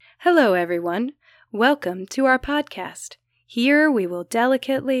Hello, everyone. Welcome to our podcast. Here we will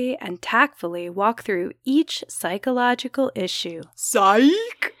delicately and tactfully walk through each psychological issue.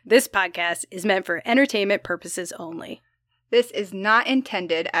 Psych! This podcast is meant for entertainment purposes only. This is not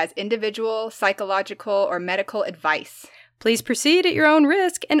intended as individual, psychological, or medical advice. Please proceed at your own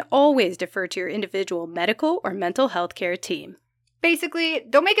risk and always defer to your individual medical or mental health care team. Basically,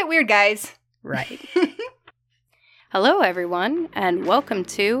 don't make it weird, guys. Right. Hello, everyone, and welcome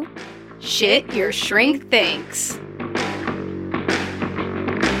to Shit Your Shrink Thinks.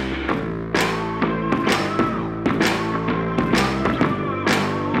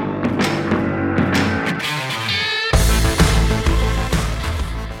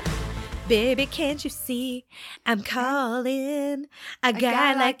 Baby, can't you see I'm calling? A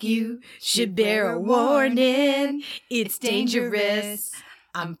guy like you should bear a warning. It's dangerous.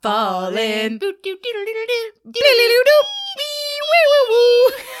 I'm falling.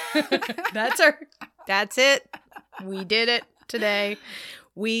 That's it. We did it today.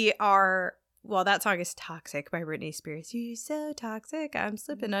 We are, well, that song is Toxic by Britney Spears. You're so toxic, I'm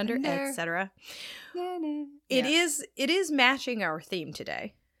slipping under, etc. It is matching our theme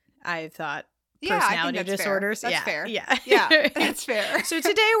today. I thought personality disorders. That's fair. Yeah. Yeah, that's fair. So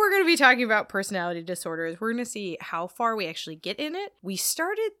today we're going to be talking about personality disorders. We're going to see how far we actually get in it. We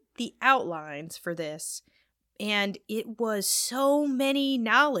started the outlines for this, and it was so many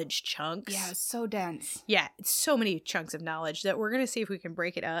knowledge chunks. Yeah, it's so dense. Yeah, it's so many chunks of knowledge that we're going to see if we can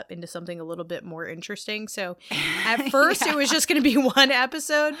break it up into something a little bit more interesting. So at first it was just going to be one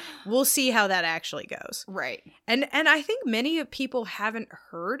episode. We'll see how that actually goes. Right. And I think many people haven't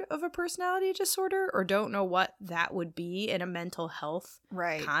heard of a personality disorder or don't know what that would be in a mental health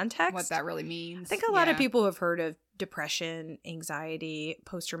context. What that really means. I think a lot of people have heard of depression, anxiety,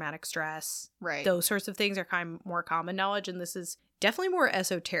 post-traumatic stress. Right. Those sorts of things are kind of more common knowledge, and this is definitely more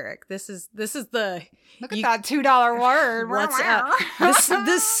esoteric. This is the look at that $2 word. What's up?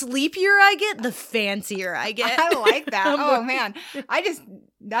 The sleepier I get, the fancier I get. I like that. Oh man,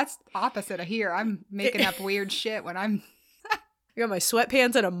 that's opposite of here. I'm making up weird shit when I'm. I got my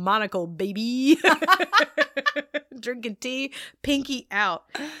sweatpants and a monocle, baby. Drinking tea, pinky out.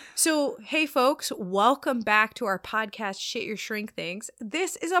 So, hey folks, welcome back to our podcast, Shit Your Shrink Thinks.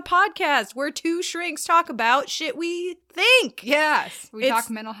 This is a podcast where two shrinks talk about shit we think. Yes. We talk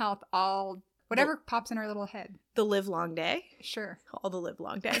mental health, whatever pops in our little head. The live long day. Sure. All the live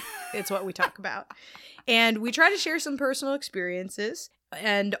long day. It's what we talk about. And we try to share some personal experiences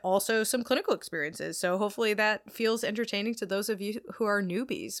and also some clinical experiences. So hopefully that feels entertaining to those of you who are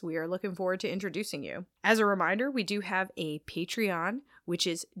newbies. We are looking forward to introducing you. As a reminder, we do have a Patreon, which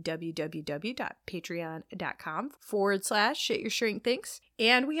is www.patreon.com/shityourshrinkthinks.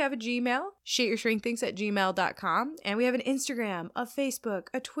 And we have a Gmail, shityourshrinkthinks@gmail.com. And we have an Instagram, a Facebook,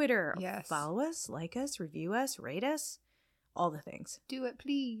 a Twitter. Yes. Follow us, like us, review us, rate us, all the things. Do it,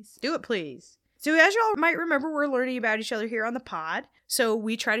 please. Do it, please. So as y'all might remember, we're learning about each other here on the pod. So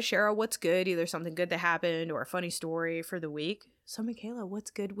we try to share what's good, either something good that happened or a funny story for the week. So Michaela, what's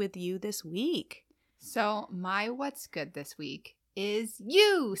good with you this week? So my what's good this week is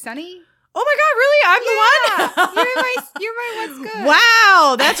you, Sunny. Oh my God, really? I'm the one? You're my what's good.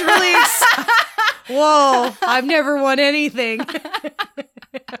 Wow, that's really Whoa, I've never won anything.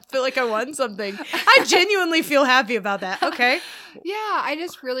 I feel like I won something. I genuinely feel happy about that. Okay. Yeah, I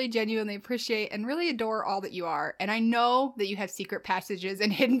just really genuinely appreciate and really adore all that you are. And I know that you have secret passages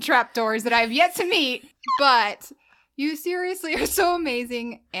and hidden trapdoors that I have yet to meet, but you seriously are so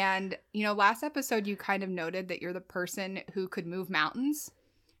amazing. And, last episode you kind of noted that you're the person who could move mountains.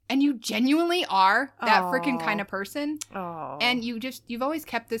 And you genuinely are that freaking kind of person. Oh. And you've always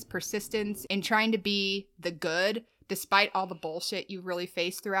kept this persistence in trying to be the good, despite all the bullshit you really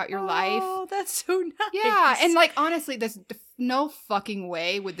face throughout your life. Oh, that's so nice. Yeah, and honestly, there's no fucking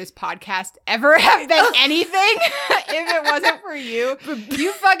way would this podcast ever have been anything if it wasn't for you.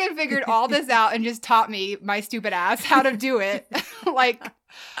 You fucking figured all this out and just taught me, my stupid ass, how to do it.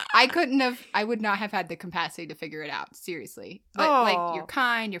 I would not have had the capacity to figure it out, seriously. But you're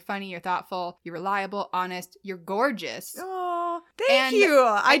kind, you're funny, you're thoughtful, you're reliable, honest, you're gorgeous. Oh, thank you.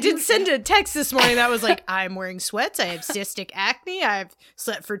 I did send a text this morning that was like, I'm wearing sweats, I have cystic acne, I've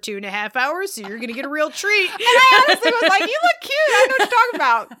slept for 2.5 hours, so you're going to get a real treat. And I honestly was like, you look cute, I know what you're talking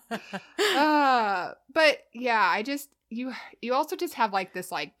about. But yeah, you also just have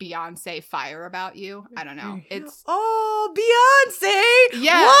this Beyonce fire about you. I don't know. It's Beyonce.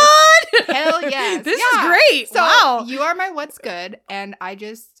 Yeah. What? Hell yes. This is great. So wow. You are my what's good, and I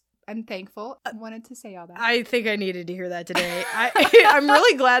I'm thankful. I wanted to say all that. I think I needed to hear that today. I'm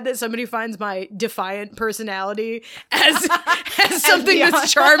really glad that somebody finds my defiant personality as something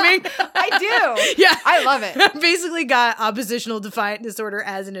that's charming. I do. Yeah. I love it. I basically got oppositional defiant disorder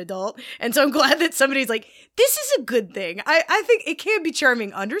as an adult. And so I'm glad that somebody's like, this is a good thing. I think it can be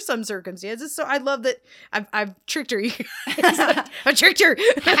charming under some circumstances. So I love that I've tricked her. I tricked her.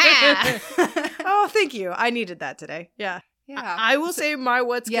 Oh, thank you. I needed that today. Yeah. Yeah. I will say my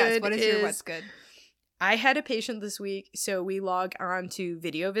what's good. What is your what's good? I had a patient this week, so we log on to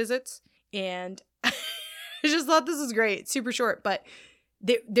video visits, and I just thought this was great. Super short, but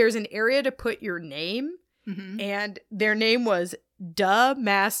there's an area to put your name, and their name was "Duh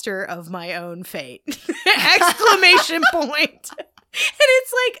Master of My Own Fate!" Exclamation point. And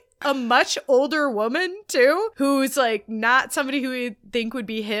it's like a much older woman too, who's like not somebody who you'd think would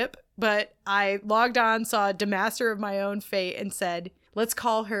be hip. But I logged on, saw "The Master of My Own Fate," and said, let's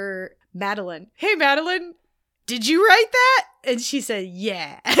call her Madeline. Hey, Madeline, did you write that? And she said,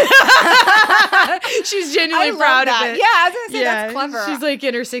 yeah. She's genuinely proud of it. Yeah, I was going to say, that's clever. She's like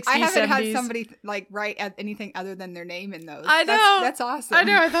in her 60s, I haven't 70s. had somebody like write anything other than their name in those. I know. That's awesome. I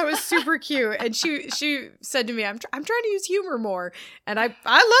know. I thought it was super cute. And she said to me, I'm trying to use humor more. And I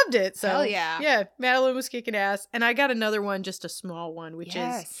loved it. So hell yeah. Yeah, Madeline was kicking ass. And I got another one, just a small one, which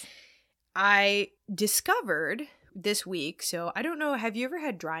is I discovered this week. So I don't know. Have you ever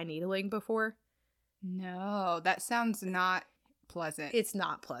had dry needling before? No, that sounds not pleasant. It's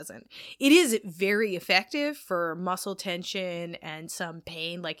not pleasant. It is very effective for muscle tension and some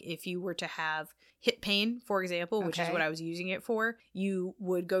pain. Like if you were to have hip pain, for example, which is what I was using it for, you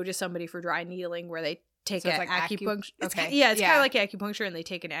would go to somebody for dry needling where they take an acupuncture. It's kind of like acupuncture, and they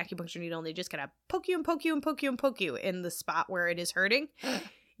take an acupuncture needle and they just kind of poke you and poke you and poke you and poke you in the spot where it is hurting.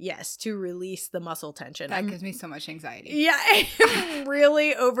 Yes, to release the muscle tension. That gives me so much anxiety. Yeah, I'm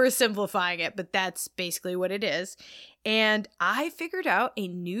really oversimplifying it, but that's basically what it is. And I figured out a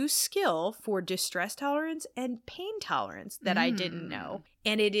new skill for distress tolerance and pain tolerance that I didn't know.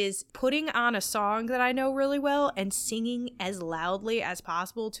 And it is putting on a song that I know really well and singing as loudly as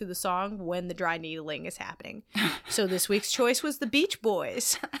possible to the song when the dry needling is happening. So this week's choice was the Beach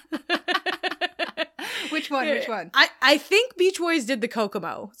Boys. Which one? I think Beach Boys did the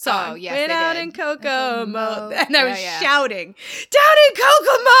Kokomo song. Oh, yes, Went they out did. in Kokomo. And Yeah, I was shouting, down in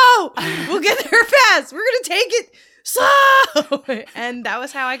Kokomo! We'll get there fast. We're going to take it slow. And that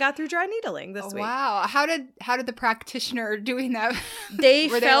was how I got through dry needling this week. Wow. How did the practitioner doing that? They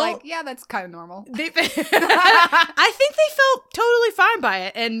were felt they like, yeah, that's kind of normal. I think they felt totally fine by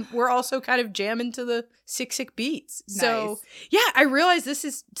it, and we're also kind of jamming to the sick beats. Nice. So yeah, I realized this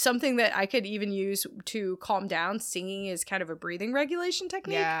is something that I could even use to calm down. Singing is kind of a breathing regulation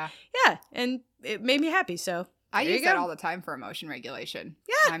technique. Yeah, and it made me happy. So I use that all the time for emotion regulation.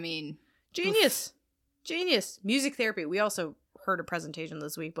 Yeah, I mean, genius. Music therapy. We also heard a presentation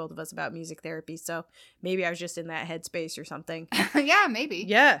this week, both of us, about music therapy. So maybe I was just in that headspace or something. Yeah, maybe.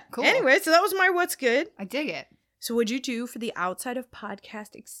 Yeah. Cool. Anyway, so that was my what's good. I dig it. So what'd you do for the outside of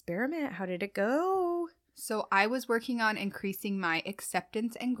podcast experiment? How did it go? So I was working on increasing my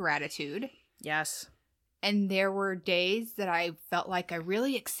acceptance and gratitude. Yes. And there were days that I felt like I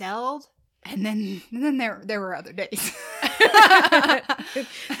really excelled. And then there were other days.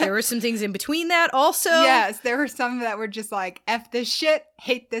 There were some things in between that also. Yes, there were some that were just like, F this shit,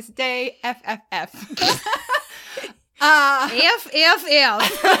 hate this day, F. F.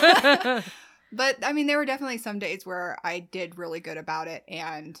 But I mean, there were definitely some days where I did really good about it.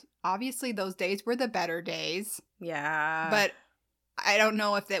 And obviously those days were the better days. Yeah. But I don't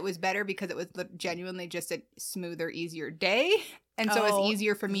know if that was better because it was genuinely just a smoother, easier day. And so it's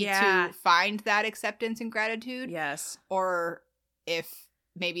easier for me to find that acceptance and gratitude. Yes. Or if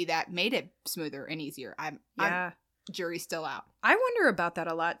maybe that made it smoother and easier. I'm jury's still out. I wonder about that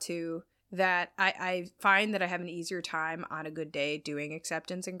a lot too. That I find that I have an easier time on a good day doing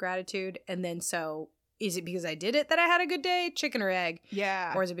acceptance and gratitude. And then so is it because I did it that I had a good day? Chicken or egg?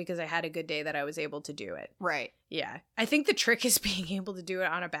 Yeah. Or is it because I had a good day that I was able to do it? Right. Yeah. I think the trick is being able to do it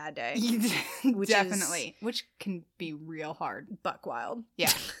on a bad day. Definitely. Which can be real hard. Buck wild.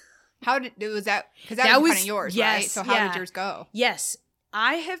 Yeah. How did it was that? Because that was kind of yours, right? So how did yours go? Yes.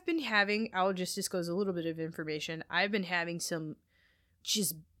 I have been having, I'll just disclose a little bit of information. I've been having some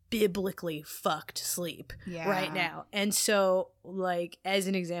just biblically fucked sleep right now. And so, like, as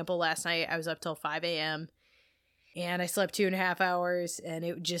an example, last night I was up till 5 a.m. and I slept 2.5 hours, and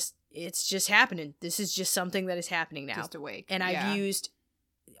it's just happening. This is just something that is happening now. Just awake. And I've used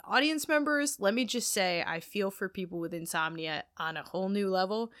audience members, let me just say I feel for people with insomnia on a whole new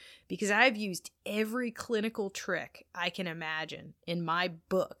level, because I've used every clinical trick I can imagine in my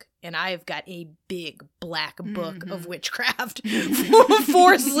book, and I have got a big black book of witchcraft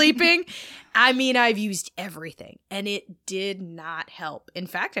for sleeping. I mean, I've used everything, and it did not help. In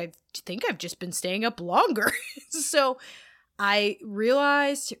fact, I think I've just been staying up longer. So I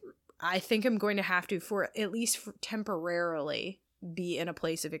realized I think I'm going to have to, for at least temporarily, be in a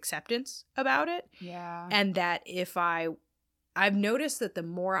place of acceptance about it. Yeah. And that if I've noticed that the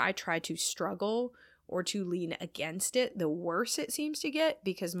more I try to struggle or to lean against it, the worse it seems to get,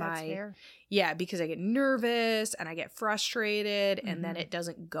 because That's fair. because I get nervous and I get frustrated and then it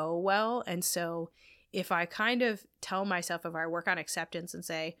doesn't go well. And so if I kind of tell myself, if I work on acceptance and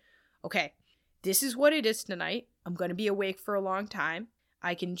say, okay, this is what it is tonight. I'm going to be awake for a long time.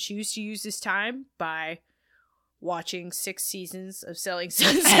 I can choose to use this time by watching 6 seasons of Selling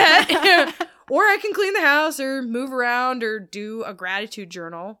Sunset, or I can clean the house or move around or do a gratitude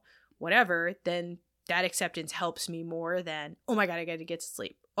journal, whatever. Then that acceptance helps me more than, oh my God, I got to get to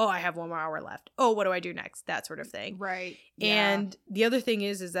sleep. Oh, I have 1 more hour left. Oh, what do I do next? That sort of thing. Right. And the other thing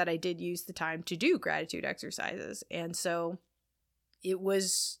is that I did use the time to do gratitude exercises. And so it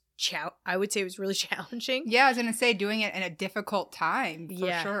was, I would say it was really challenging. Yeah, I was going to say, doing it in a difficult time,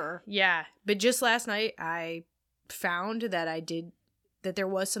 for sure. Yeah. But just last night, I found that that there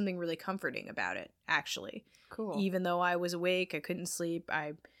was something really comforting about it, actually. Cool. Even though I was awake, I couldn't sleep.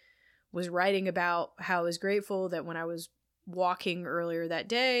 I was writing about how I was grateful that when I was walking earlier that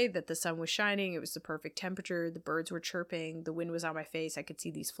day, that the sun was shining, it was the perfect temperature, the birds were chirping, the wind was on my face, I could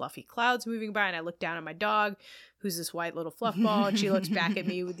see these fluffy clouds moving by, and I looked down at my dog, who's this white little fluff ball, and she looks back at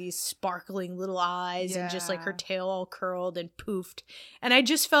me with these sparkling little eyes and just like her tail all curled and poofed, and I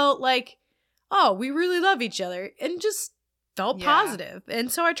just felt like, oh, we really love each other, and just felt positive.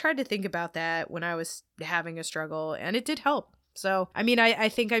 And so I tried to think about that when I was having a struggle, and it did help. So, I mean, I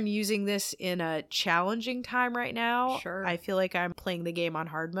think I'm using this in a challenging time right now. Sure. I feel like I'm playing the game on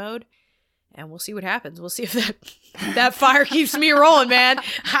hard mode, and we'll see what happens. We'll see if that fire keeps me rolling, man.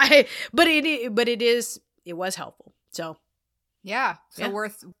 But it was helpful. So, yeah. So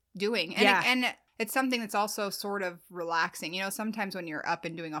worth doing. And, and it's something that's also sort of relaxing. You know, sometimes when you're up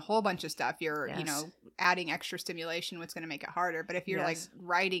and doing a whole bunch of stuff, you're, you know, adding extra stimulation, what's going to make it harder. But if you're like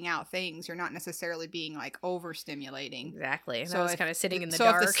writing out things, you're not necessarily being like overstimulating. Exactly. So I was kind of sitting in the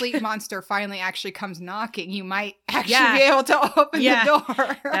dark. So if the sleep monster finally actually comes knocking, you might actually be able to open the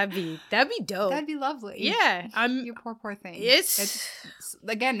door. That'd be dope. That'd be lovely. Yeah. You poor thing. It's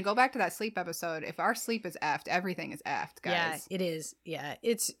again, go back to that sleep episode. If our sleep is effed, everything is effed, guys. Yeah, it is. Yeah.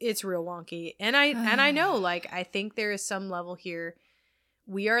 It's real wonky. And I know, like, I think there is some level here.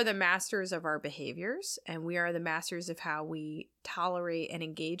 We are the masters of our behaviors, and we are the masters of how we tolerate and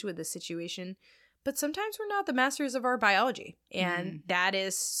engage with the situation. But sometimes we're not the masters of our biology. And that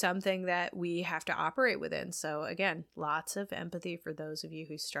is something that we have to operate within. So again, lots of empathy for those of you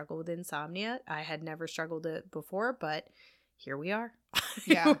who struggle with insomnia. I had never struggled it before, but here we are.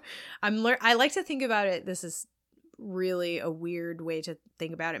 Yeah. I like to think about it. This is really a weird way to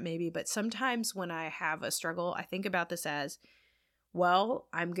think about it maybe, but sometimes when I have a struggle, I think about this as, well,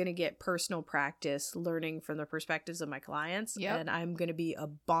 I'm going to get personal practice learning from the perspectives of my clients, and I'm going to be a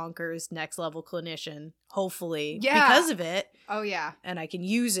bonkers next level clinician, hopefully, because of it. Oh, yeah. And I can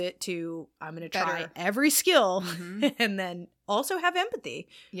use it I'm going to try every skill and then also have empathy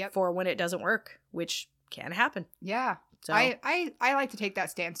for when it doesn't work, which can happen. Yeah. So I like to take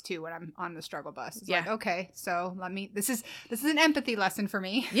that stance too when I'm on the struggle bus. It's like, okay, so this is an empathy lesson for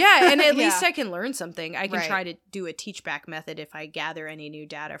me. Yeah, and at least I can learn something. I can try to do a teach back method if I gather any new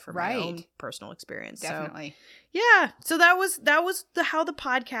data from my own personal experience. Definitely. So that was how the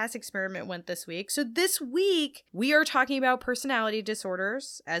podcast experiment went this week. So this week we are talking about personality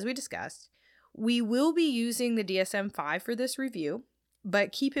disorders, as we discussed. We will be using the DSM-5 for this review.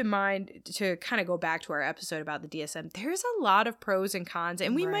 But keep in mind, to kind of go back to our episode about the DSM, there's a lot of pros and cons.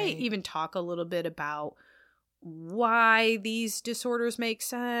 And we might even talk a little bit about why these disorders make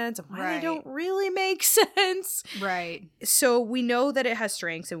sense and why they don't really make sense. Right. So we know that it has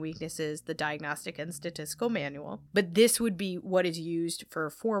strengths and weaknesses, the Diagnostic and Statistical Manual. But this would be what is used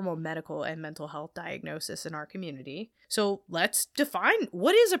for formal medical and mental health diagnosis in our community. So let's define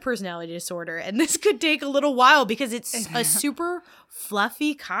what is a personality disorder. And this could take a little while because it's a super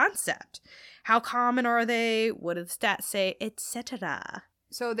fluffy concept. How common are they? What do the stats say? Etc.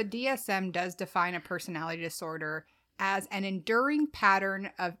 So the DSM does define a personality disorder as an enduring pattern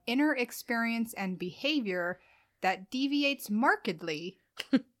of inner experience and behavior that deviates markedly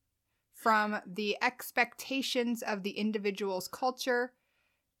from the expectations of the individual's culture,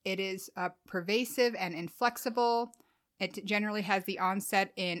 It is pervasive and inflexible. It generally has the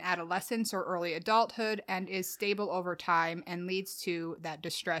onset in adolescence or early adulthood and is stable over time and leads to that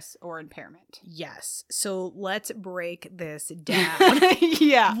distress or impairment. Yes. So let's break this down.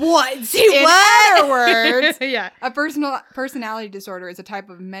 Yeah. What? Say In what? other words, Yeah. a personality disorder is a type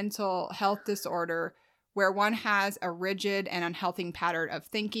of mental health disorder where one has a rigid and unhealthy pattern of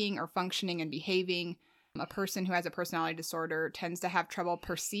thinking or functioning and behaving. A person who has a personality disorder tends to have trouble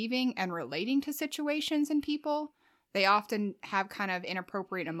perceiving and relating to situations and people. They often have kind of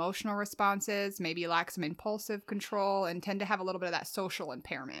inappropriate emotional responses, maybe lack some impulsive control, and tend to have a little bit of that social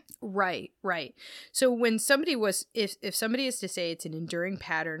impairment. Right, right. So when somebody was, if somebody is to say it's an enduring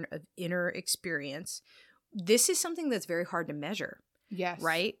pattern of inner experience, this is something that's very hard to measure. Yes.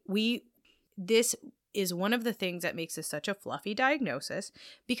 Right? This is one of the things that makes this such a fluffy diagnosis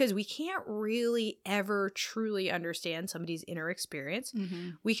because we can't really ever truly understand somebody's inner experience. Mm-hmm.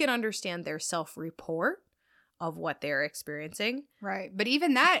 We can understand their self-report of what they're experiencing. Right. But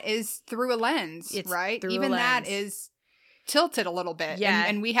even that is through a lens, It's right? through a Even that lens. is tilted a little bit. Yeah.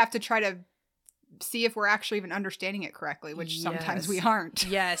 And we have to try to see if we're actually even understanding it correctly, which sometimes we Yes. aren't.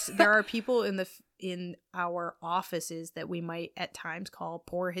 Yes, there are people in our offices that we might at times call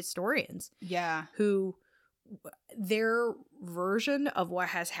poor historians Yeah. who their version of what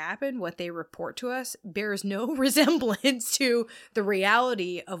has happened, what they report to us, bears no resemblance to the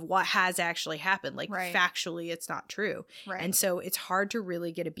reality of what has actually happened. Like Right. factually, it's not true. Right. And so it's hard to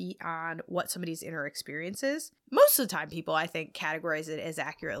really get a beat on what somebody's inner experience is. Most of the time, people, I think, categorize it as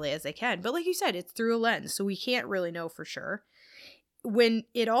accurately as they can. But like you said, it's through a lens, so we can't really know for sure. When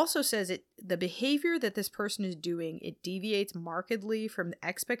it also says the behavior that this person is doing, it deviates markedly from the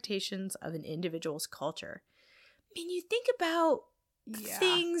expectations of an individual's culture. I mean, you think about Yeah.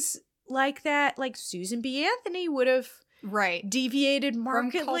 things like that, like Susan B. Anthony would have Right. deviated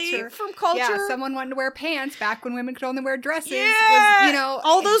markedly culture. from culture. Yeah, someone wanted to wear pants back when women could only wear dresses. Yeah. Was, you know,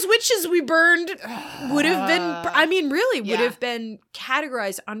 all those witches we burned would have been, I mean, really would Yeah. have been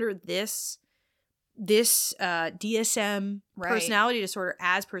categorized under this DSM Right. personality disorder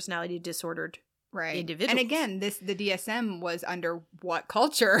as personality disordered. right. individuals. And again, the DSM was under what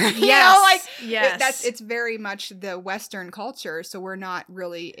culture? Yes. You know, like yes. it's very much the Western culture, so we're not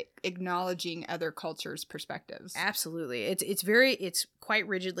really acknowledging other cultures' perspectives. Absolutely. It's quite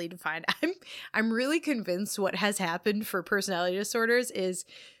rigidly defined. I'm really convinced what has happened for personality disorders is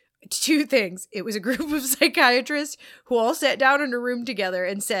two things. It was a group of psychiatrists who all sat down in a room together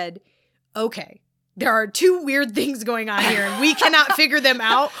and said, okay, there are two weird things going on here and we cannot figure them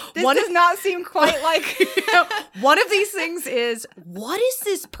out. This does not seem quite like one of these things is, what is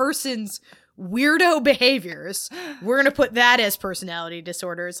this person's weirdo behaviors? We're going to put that as personality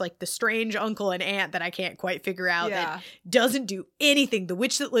disorders, like the strange uncle and aunt that I can't quite figure out that doesn't do anything. The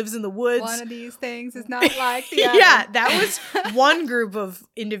witch that lives in the woods. One of these things is not like the other. Yeah, that was one group of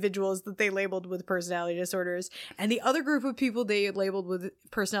individuals that they labeled with personality disorders. And the other group of people they labeled with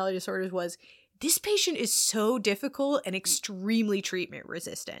personality disorders was, this patient is so difficult and extremely treatment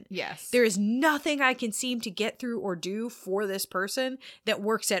resistant. Yes. There is nothing I can seem to get through or do for this person that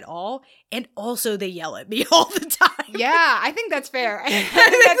works at all. And also they yell at me all the time. Yeah, I think that's fair. I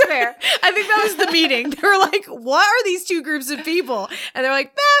think that's fair. I think that was the meeting. They were like, what are these two groups of people? And they're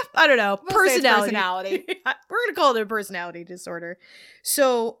like, I don't know. We'll say it's Personality. personality. We're going to call it a personality disorder.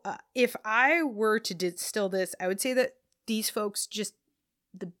 So if I were to distill this, I would say that these folks just,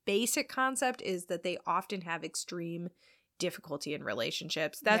 the basic concept is that they often have extreme difficulty in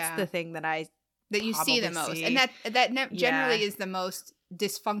relationships. That's the thing that you see the most, and that generally is the most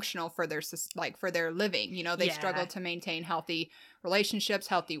dysfunctional for their living. You know, they struggle to maintain healthy relationships,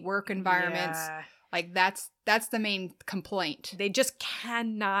 healthy work environments. Yeah. Like that's the main complaint. They just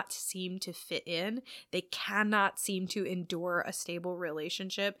cannot seem to fit in. They cannot seem to endure a stable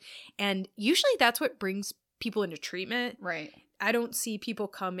relationship, and usually that's what brings people into treatment. Right. I don't see people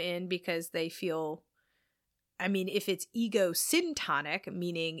come in because they feel, I mean, if it's ego syntonic,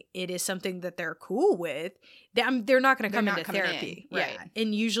 meaning it is something that they're cool with, they're not going to come into therapy. Right. Yeah.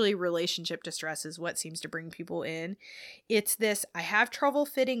 And usually relationship distress is what seems to bring people in. It's this, I have trouble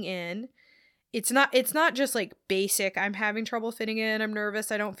fitting in. It's not just like basic, I'm having trouble fitting in, I'm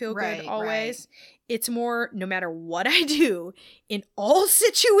nervous, I don't feel good always. Right. It's more, no matter what I do, in all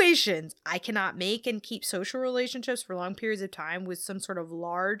situations, I cannot make and keep social relationships for long periods of time with some sort of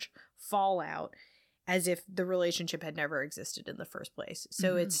large fallout, as if the relationship had never existed in the first place.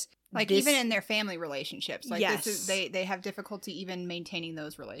 So it's like this, even in their family relationships, like yes. this is, they have difficulty even maintaining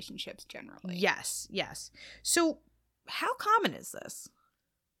those relationships generally. Yes. So how common is this?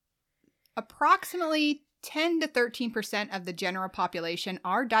 Approximately 10 to 13% of the general population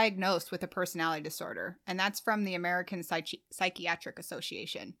are diagnosed with a personality disorder, and that's from the American Psychiatric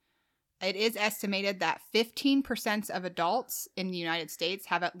Association. It is estimated that 15% of adults in the United States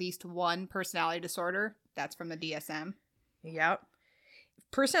have at least one personality disorder. That's from the DSM. Yep.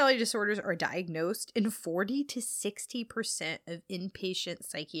 Personality disorders are diagnosed in 40 to 60% of inpatient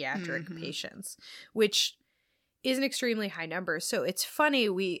psychiatric patients, which is an extremely high number. So it's funny,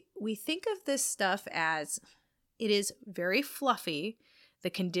 we think of this stuff as it is very fluffy. The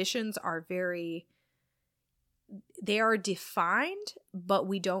conditions are they are defined, but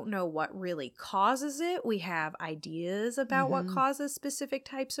we don't know what really causes it. We have ideas about what causes specific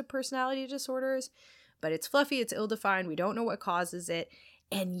types of personality disorders, but it's fluffy, it's ill-defined, we don't know what causes it.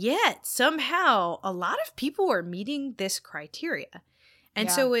 And yet, somehow, a lot of people are meeting this criteria.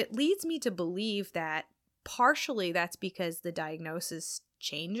 And so it leads me to believe that partially that's because the diagnosis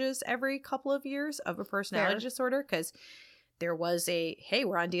changes every couple of years of a personality disorder, because there was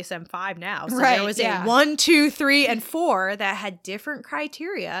we're on DSM-5 now. So there was a 1, 2, 3, and 4 that had different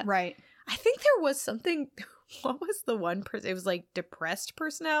criteria. Right. I think there was something, what was the one? It was like depressed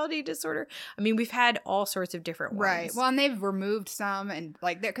personality disorder. I mean, we've had all sorts of different ones. Right. Well, and they've removed some, and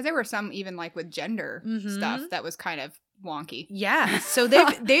like, because there were some even like with gender stuff that was kind of wonky. Yeah. So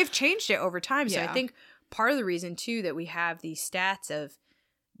they've changed it over time. So I think part of the reason too that we have these stats of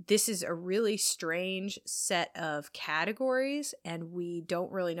this is a really strange set of categories and we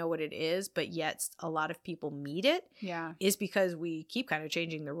don't really know what it is, but yet a lot of people meet it, is because we keep kind of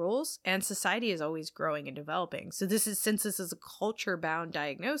changing the rules and society is always growing and developing. So since this is a culture-bound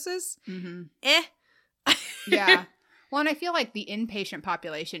diagnosis, Yeah. Well, and I feel like the inpatient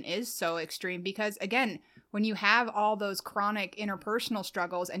population is so extreme because, again, when you have all those chronic interpersonal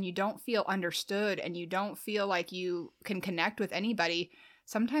struggles and you don't feel understood and you don't feel like you can connect with anybody,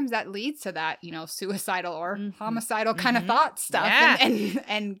 sometimes that leads to that, suicidal or homicidal kind of thought stuff. Yeah.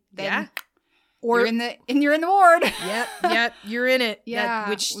 And then or you're in the ward. Yep, you're in it. Yeah.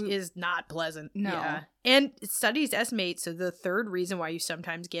 Which is not pleasant. No. Yeah. And studies estimate, so the third reason why you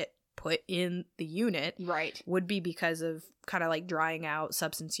sometimes get put in the unit would be because of kind of like drying out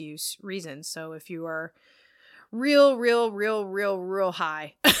substance use reasons. So if you are real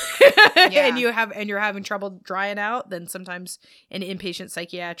high and you're having trouble drying out, then sometimes an inpatient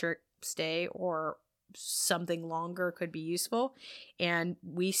psychiatric stay or something longer could be useful. And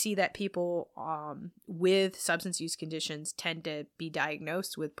we see that people with substance use conditions tend to be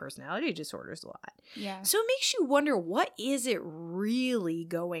diagnosed with personality disorders a lot. Yeah. So it makes you wonder, what is it really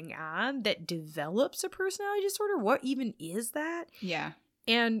going on that develops a personality disorder? What even is that? Yeah.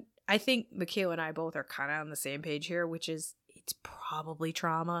 And I think Michaela and I both are kind of on the same page here, which is it's probably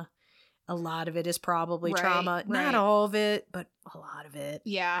trauma. A lot of it is probably trauma. Not all of it, but a lot of it.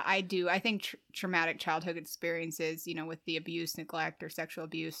 Yeah, I do. I think traumatic childhood experiences, with the abuse, neglect, or sexual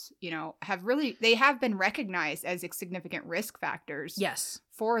abuse, they have been recognized as significant risk factors. Yes.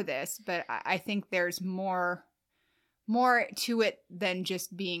 For this, but I think there's more to it than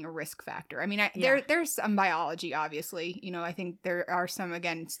just being a risk factor. I mean, there's some biology, obviously. I think there are some,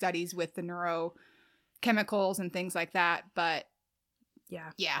 again, studies with the neurochemicals and things like that, but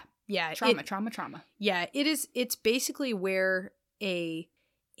yeah, trauma. Yeah, it's basically where a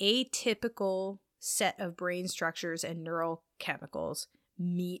atypical set of brain structures and neurochemicals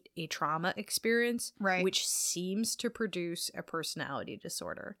meet a trauma experience, which seems to produce a personality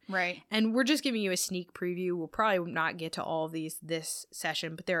disorder. Right. And we're just giving you a sneak preview. We'll probably not get to all of these this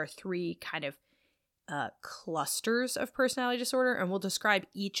session, but there are 3 kind of clusters of personality disorder, and we'll describe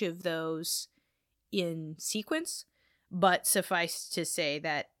each of those in sequence. But suffice to say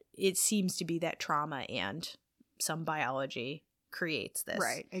that it seems to be that trauma and some biology creates this.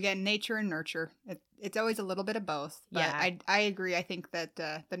 Right. Again, nature and nurture. It's always a little bit of both. But I agree. I think that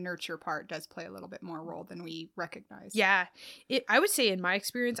the nurture part does play a little bit more role than we recognize. Yeah. I would say in my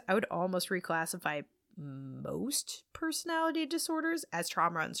experience, I would almost reclassify most personality disorders as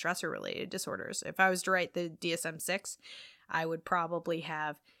trauma and stressor related disorders. If I was to write the DSM-6, I would probably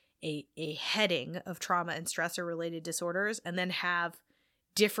have a heading of trauma and stressor related disorders and then have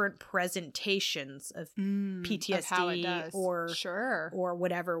different presentations of PTSD or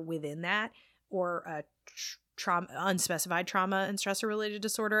whatever within that, or a unspecified trauma and stressor related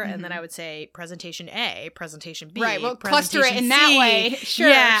disorder. And then I would say presentation A, presentation B, right. Well, cluster it in that way.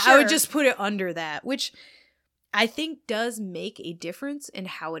 Sure. I would just put it under that, which I think does make a difference in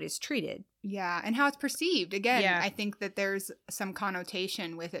how it is treated. Yeah, and how it's perceived. Again, I think that there's some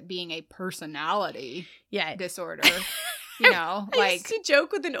connotation with it being a personality disorder. I used to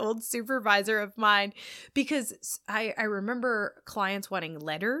joke with an old supervisor of mine because I remember clients wanting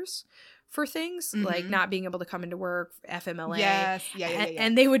letters for things, like not being able to come into work, FMLA. Yes. Yeah.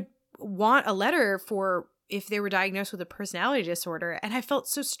 And they would want a letter for if they were diagnosed with a personality disorder. And I felt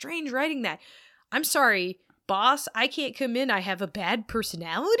so strange writing that. I'm sorry, boss, I can't come in. I have a bad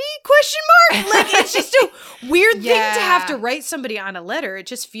personality? ? Like, it's just a weird thing to have to write somebody on a letter. It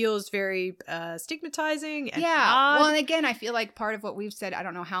just feels very stigmatizing and odd. Well, and again, I feel like part of what we've said, I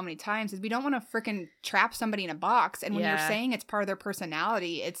don't know how many times, is we don't want to freaking trap somebody in a box. And when you're saying it's part of their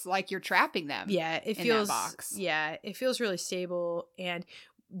personality, it's like you're trapping them. Yeah, it feels that box. Yeah, it feels really stable, and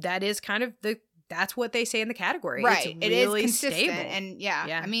that is kind of that's what they say in the category. Right. It's really it is consistent. stable.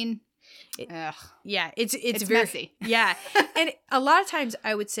 And I mean, it's very messy. Yeah. And a lot of times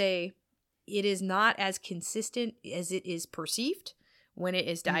I would say it is not as consistent as it is perceived when it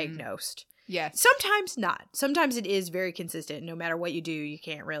is diagnosed. Yes. Sometimes not. Sometimes it is very consistent. No matter what you do, you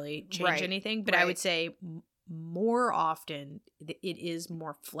can't really change anything. But I would say more often it is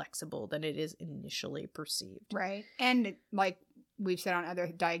more flexible than it is initially perceived. Right. And like we've said on other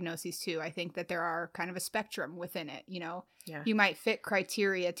diagnoses too, I think that there are kind of a spectrum within it. You know, you might fit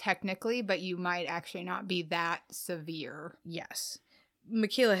criteria technically, but you might actually not be that severe. Yes.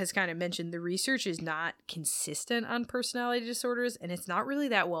 Michaela has kind of mentioned the research is not consistent on personality disorders, and it's not really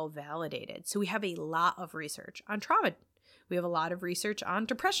that well validated. So we have a lot of research on trauma. We have a lot of research on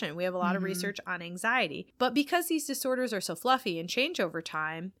depression. We have a lot of research on anxiety. But because these disorders are so fluffy and change over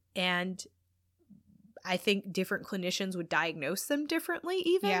time, and I think different clinicians would diagnose them differently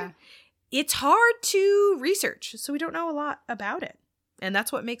even, it's hard to research. So we don't know a lot about it. And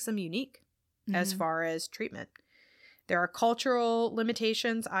that's what makes them unique as far as treatment. There are cultural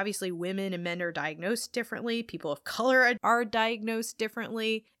limitations. Obviously, women and men are diagnosed differently. People of color are diagnosed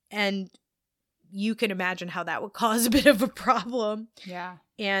differently. And you can imagine how that would cause a bit of a problem. Yeah.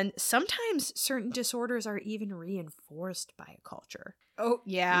 And sometimes certain disorders are even reinforced by a culture. Oh,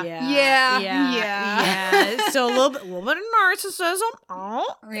 yeah. Yeah. So a little bit of narcissism.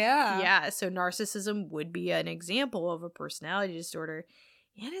 Oh. Yeah. Yeah. So narcissism would be an example of a personality disorder.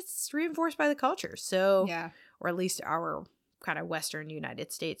 And it's reinforced by the culture. So, or at least our kind of Western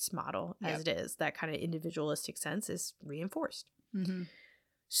United States model as it is, that kind of individualistic sense is reinforced.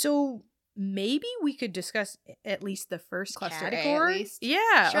 So maybe we could discuss at least the first cluster category. A, at least.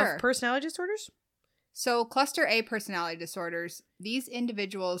 Of personality disorders. So cluster A personality disorders, these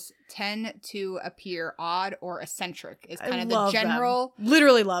individuals tend to appear odd or eccentric is kind of the general. Them.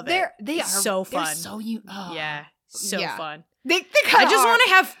 Literally love it. They are so fun. They're so fun. They I just want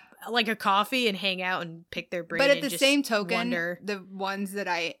to have like a coffee and hang out and pick their brain. But at and the just same token, wonder. the ones that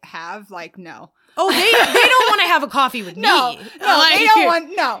I have, like, no. Oh, they don't want to have a coffee with me. No, like, they don't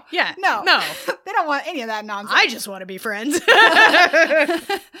want. No, yeah, no. They don't want any of that nonsense. I just want to be friends.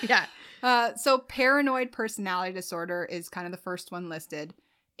 So paranoid personality disorder is kind of the first one listed.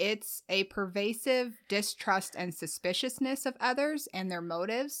 It's a pervasive distrust and suspiciousness of others and their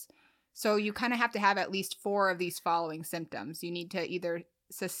motives. So you kind of have to have at least 4 of these following symptoms. You need to either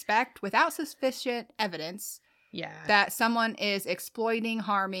suspect without sufficient evidence that someone is exploiting,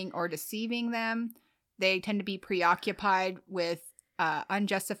 harming, or deceiving them. They tend to be preoccupied with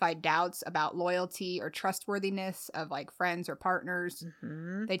unjustified doubts about loyalty or trustworthiness of like friends or partners.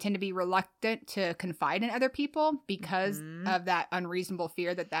 They tend to be reluctant to confide in other people because of that unreasonable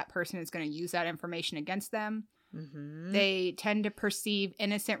fear that that person is going to use that information against them. They tend to perceive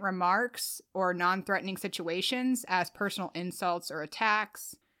innocent remarks or non-threatening situations as personal insults or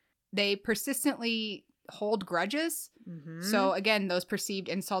attacks. They persistently hold grudges. So again, those perceived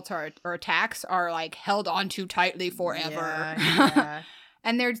insults or attacks are like held on too tightly forever.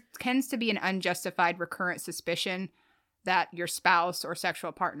 And there tends to be an unjustified recurrent suspicion that your spouse or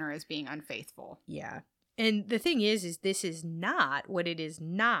sexual partner is being unfaithful. Yeah. And the thing is this is not what it is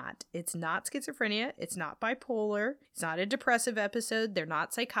not. It's not schizophrenia. It's not bipolar. It's not a depressive episode. They're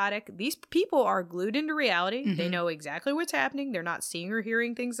not psychotic. These people are glued into reality. They know exactly what's happening. They're not seeing or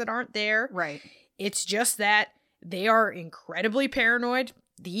hearing things that aren't there. Right. It's just that they are incredibly paranoid.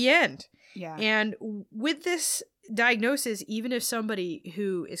 The end. Yeah. And with this diagnosis, even if somebody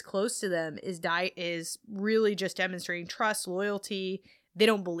who is close to them is really just demonstrating trust, loyalty, they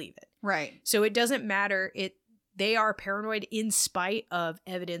don't believe it. Right. So it doesn't matter. They are paranoid in spite of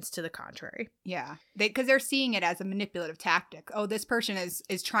evidence to the contrary. Yeah. Because they're seeing it as a manipulative tactic. Oh, this person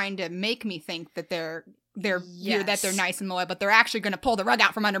is trying to make me think that they're that they're nice and loyal, but they're actually going to pull the rug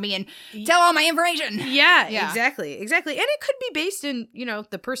out from under me and tell all my information. Yeah, exactly. And it could be based in,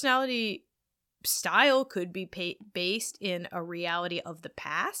 the personality style could be based in a reality of the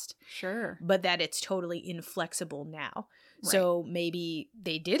past. Sure. But that it's totally inflexible now. Right. So maybe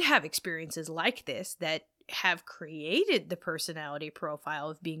they did have experiences like this that have created the personality profile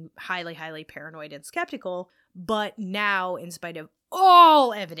of being highly, highly paranoid and skeptical. But now, in spite of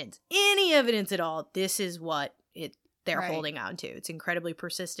all evidence, any evidence at all, this is what they're Right. holding on to. It's incredibly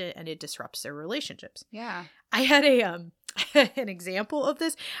persistent and it disrupts their relationships. Yeah. I had an example of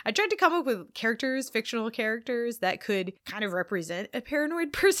this. I tried to come up with fictional characters that could kind of represent a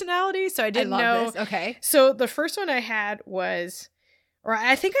paranoid personality. So I didn't know. This. Okay. So the first one I had was, or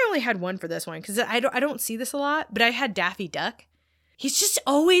I think I only had one for this one because I don't see this a lot, but I had Daffy Duck. He's just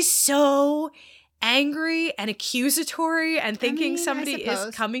always so angry and accusatory and thinking somebody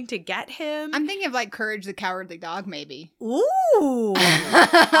is coming to get him. I'm thinking of like Courage the Cowardly Dog, maybe. Ooh,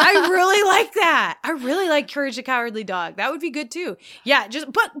 I really like that. I really like Courage the Cowardly Dog. That would be good too. Yeah,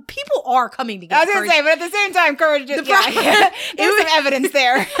 but people are coming to get I was Courage. gonna say, but at the same time, Courage. There's some evidence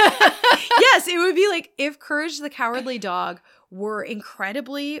there. Yes, it would be like if Courage the Cowardly Dog were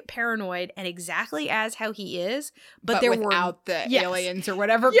incredibly paranoid and exactly as how he is, but there without were the aliens or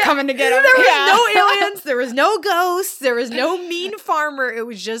whatever coming to get him. There was no aliens. There was no ghosts. There was no mean farmer. It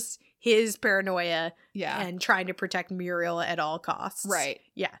was just his paranoia and trying to protect Muriel at all costs. Right.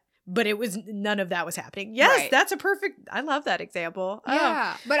 Yeah. But none of that was happening. Yes, that's a perfect, I love that example.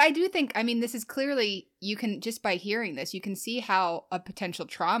 Yeah. But I do think, I mean, this is clearly, you can, just by hearing this, you can see how a potential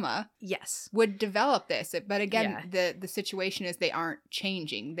trauma would develop this. But again, the situation is they aren't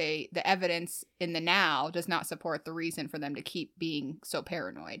changing. The evidence in the now does not support the reason for them to keep being so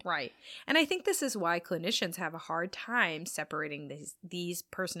paranoid. Right. And I think this is why clinicians have a hard time separating these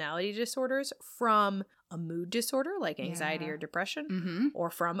personality disorders from a mood disorder like anxiety or depression or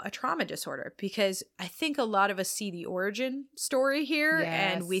from a trauma disorder, because I think a lot of us see the origin story here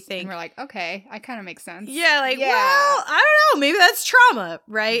and we think, and we're like, okay, I kind of makes sense. Yeah, like, well, I don't know, maybe that's trauma,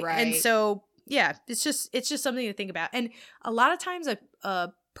 right? And so, yeah, it's just something to think about. And a lot of times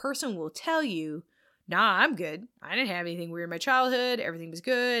a person will tell you, nah, I'm good. I didn't have anything weird in my childhood. Everything was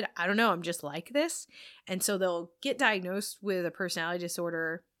good. I don't know. I'm just like this. And so they'll get diagnosed with a personality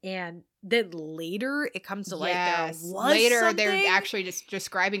disorder, and then later it comes to light there was something. They're actually just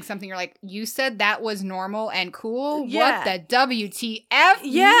describing something. You're like, you said that was normal and cool? What the WTF? Yeah.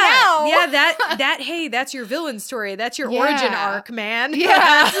 Yeah, that hey, that's your villain story. That's your origin arc, man.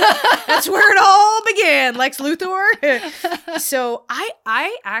 Yeah. That's where it all began, Lex Luthor. So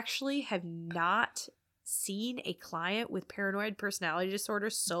I actually have not seen a client with paranoid personality disorder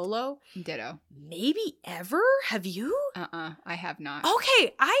solo. Ditto. Maybe ever? Have you? I have not.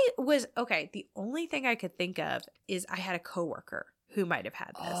 Okay, the only thing I could think of is I had a coworker who might have had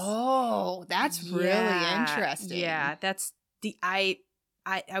this. Oh, that's really interesting. Yeah, that's I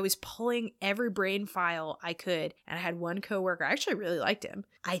was pulling every brain file I could, and I had one coworker. I actually really liked him.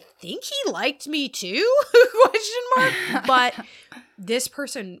 I think he liked me too? ? But this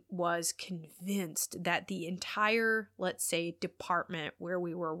person was convinced that the entire, let's say, department where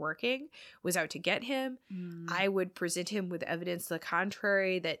we were working was out to get him. I would present him with evidence to the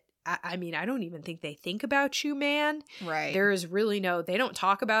contrary that, I mean, I don't even think they think about you, man. Right. There is really they don't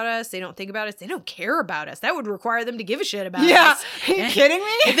talk about us. They don't think about us. They don't care about us. That would require them to give a shit about us. Yeah. Are you kidding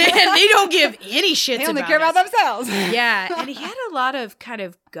me? They don't give any shits about us. They only care about themselves. Yeah. And he had a lot of kind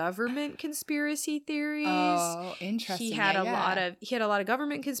of government conspiracy theories. Oh, interesting. He had a lot of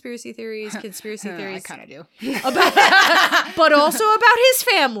government conspiracy theories. I kind of do. But also about his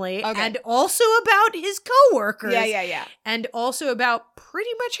family and also about his coworkers. Yeah. And also about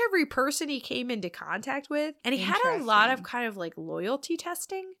pretty much every person he came into contact with. And he had a lot of kind of like loyalty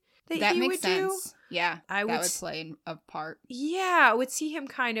testing that he makes would sense. do. Yeah. That would play a part. Yeah. I would see him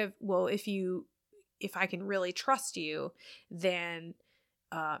kind of, well, if I can really trust you, then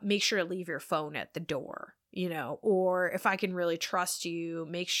make sure to leave your phone at the door, or if I can really trust you,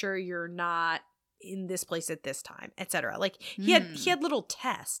 make sure you're not in this place at this time, etc. Like he had little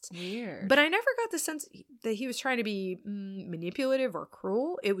tests. Weird. But I never got the sense that he was trying to be manipulative or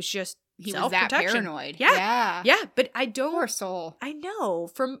cruel. It was just he was that paranoid. Yeah. But I don't. Poor soul. I know.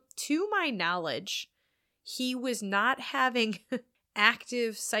 To my knowledge, he was not having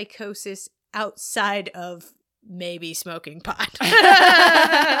active psychosis outside of maybe smoking pot.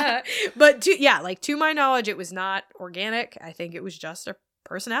 But to my knowledge, it was not organic. I think it was just a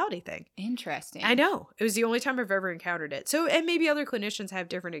personality thing. Interesting. I know. It was the only time I've ever encountered it. So, and maybe other clinicians have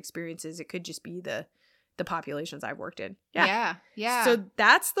different experiences. It could just be the populations I've worked in. Yeah. So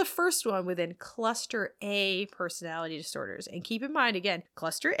that's the first one within cluster A personality disorders. And keep in mind, again,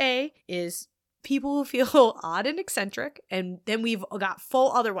 cluster A is people who feel odd and eccentric, and then we've got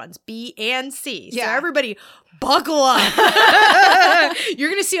full other ones, B and C. So Yeah. everybody buckle up. You're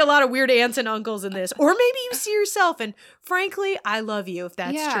going to see a lot of weird aunts and uncles in this. Or maybe you see yourself, and frankly, I love you if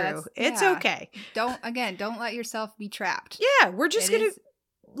that's true. It's okay. Don't let yourself be trapped. Yeah, we're just going to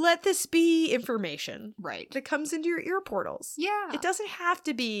let this be information Right. that comes into your ear portals. Yeah. It doesn't have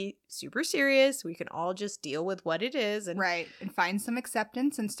to be super serious. We can all just deal with what it is. And Right. And find some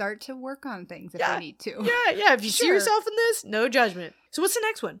acceptance and start to work on things if Yeah. we need to. Yeah. If you see Sure. yourself in this, no judgment. So what's the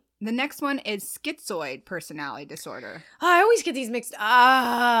next one? The next one is schizoid personality disorder. Oh, I always get these mixed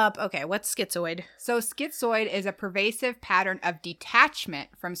up. Okay, what's schizoid? So schizoid is a pervasive pattern of detachment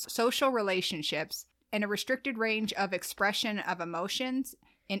from social relationships and a restricted range of expression of emotions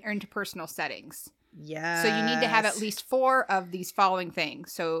in interpersonal settings. Yeah. So you need to have at least 4 of these following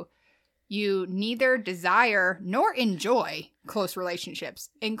things. So you neither desire nor enjoy close relationships,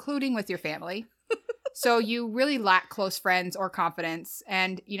 including with your family. So you really lack close friends or confidence.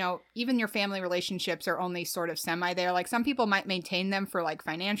 And, even your family relationships are only sort of semi there. Like some people might maintain them for like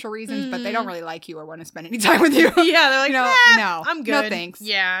financial reasons, but they don't really like you or want to spend any time with you. Yeah, they're like, no, I'm good. No thanks.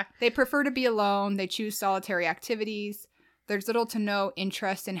 Yeah. They prefer to be alone. They choose solitary activities. There's little to no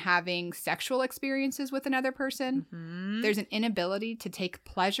interest in having sexual experiences with another person. Mhm. There's an inability to take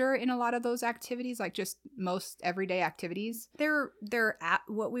pleasure in a lot of those activities, like just most everyday activities. They're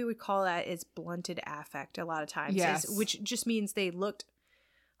what we would call that is blunted affect a lot of times. Yes. Which just means they looked,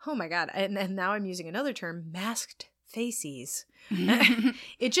 oh my God. And now I'm using another term, masked faces.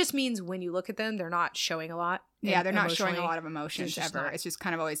 It just means when you look at them, they're not showing a lot. Yeah, they're not showing a emotionally. lot of emotions It's just ever. not. It's just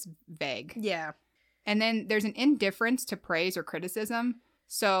kind of always vague. Yeah. And then there's an indifference to praise or criticism.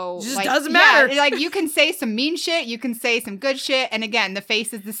 So It just like, doesn't matter. Yeah, like you can say some mean shit, you can say some good shit, and again, the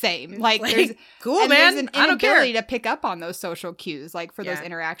face is the same. Like there's cool, and man. there's an I don't care. inability to pick up on those social cues, like for those Yeah.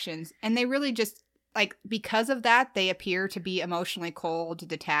 interactions. And they really just like because of that, they appear to be emotionally cold,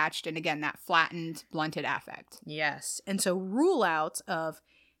 detached, and again, that flattened, blunted affect. Yes. And so rule outs of,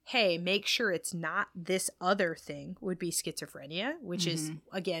 hey, make sure it's not this other thing would be schizophrenia, which is,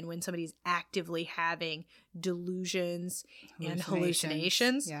 again, when somebody's actively having delusions and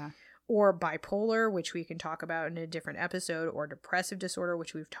hallucinations. Yeah. Or bipolar, which we can talk about in a different episode, or depressive disorder,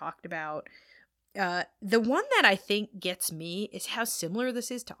 which we've talked about. The one that I think gets me is how similar this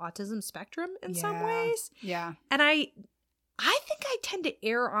is to autism spectrum in some Yeah. ways. Yeah. And I think I tend to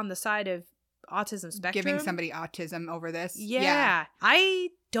err on the side of autism spectrum. Giving somebody autism over this. Yeah. I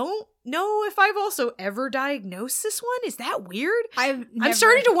don't know if I've also ever diagnosed this one. Is that weird? I'm I'm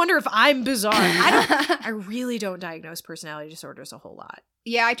starting to wonder if I'm bizarre. I really don't diagnose personality disorders a whole lot.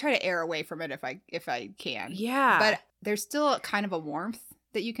 Yeah, I try to err away from it if I can. Yeah. But there's still kind of a warmth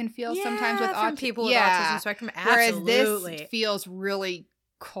that you can feel sometimes with from people with autism spectrum. Absolutely. Whereas this feels really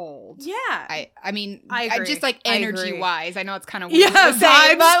cold. Yeah. I mean, I agree. just like I energy agree. wise, I know it's kind of weird Yeah, to say,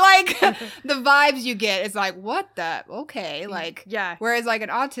 vibes. but like the vibes you get is like, what the? Okay, like yeah. Whereas like an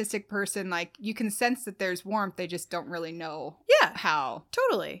autistic person, like you can sense that there's warmth, they just don't really know Yeah. how.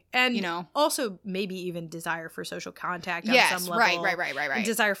 Totally. And You know? also maybe even desire for social contact on Yes, some right, level. right. And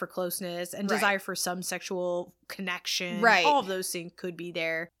desire for closeness and Right. desire for some sexual connection. Right. All of those things could be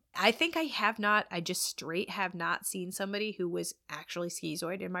there. I think I just straight have not seen somebody who was actually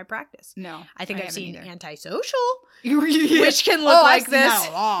schizoid in my practice. No, I think I've haven't seen either. antisocial, Which which can look like this.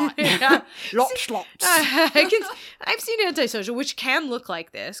 a lot. Yeah. Lots, lots. I've seen antisocial, which can look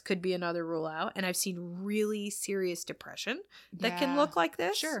like this, could be another rule out. And I've seen really serious depression that can Yeah. look like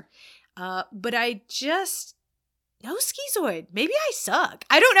this. Sure. But I just, no schizoid. Maybe I suck.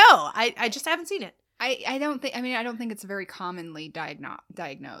 I don't know. I just haven't seen it. I don't think it's very commonly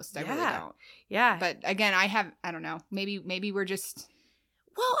diagnosed. I really Yeah. don't. Yeah. But again, I don't know. Maybe we're just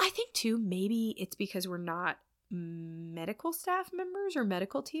Well, I think too, maybe it's because we're not medical staff members or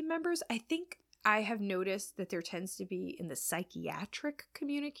medical team members. I think I have noticed that there tends to be in the psychiatric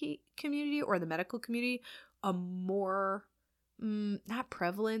community or the medical community a more not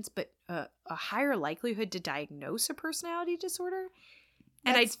prevalence, but a higher likelihood to diagnose a personality disorder.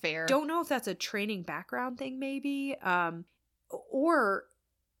 And that's fair. don't know if that's a training background thing, maybe, or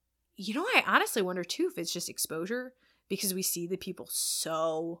I honestly wonder too if it's just exposure, because we see the people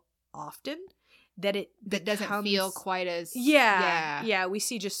so often that that doesn't feel quite as yeah. We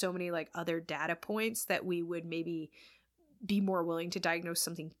see just so many like other data points that we would maybe be more willing to diagnose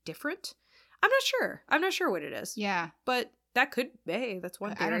something different. I'm not sure what it is. Yeah. But that could be. That's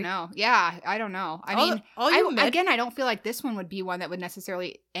one theory. I don't know. Yeah, I don't know. I mean, I don't feel like this one would be one that would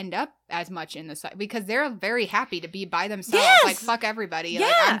necessarily end up as much in the site because they're very happy to be by themselves. Yes! Like fuck everybody. Yeah.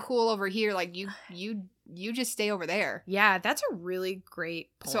 Like I'm cool over here. Like you you just stay over there. Yeah, that's a really great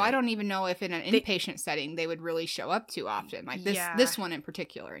point. So I don't even know if in an inpatient setting they would really show up too often, like this one in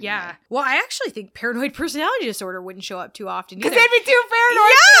particular. Anyway. Yeah. Well, I actually think paranoid personality disorder wouldn't show up too often either. Because they'd be too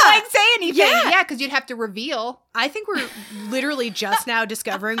paranoid to like say anything. Yeah, because you'd have to reveal. I think we're literally just now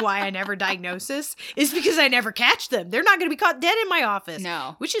discovering why I never diagnose this is because I never catch them. They're not going to be caught dead in my office.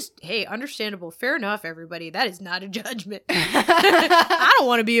 No. Which is, hey, understandable. Fair enough, everybody. That is not a judgment. I don't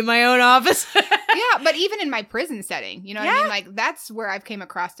want to be in my own office. Yeah, but even in my prison setting, you know what I mean? Like, that's where I've came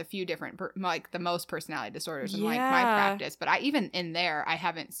across a few different, like, the most personality disorders in, like, my practice. But even in there, I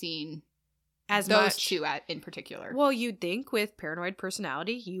haven't seen as those much. two in particular. Well, you'd think with paranoid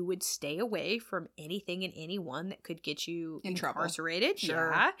personality, you would stay away from anything and anyone that could get you in incarcerated. Trouble.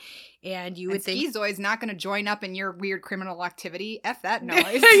 Sure. Yeah. And you would think schizoid's not going to join up in your weird criminal activity. F that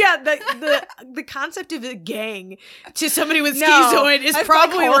noise. Yeah, the concept of a gang to somebody with schizoid is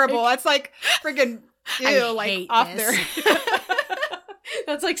probably like horrible. That's like friggin' ew, like off there.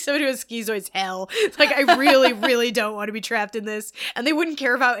 That's like somebody with schizoid's hell. It's like, I really, really don't want to be trapped in this. And they wouldn't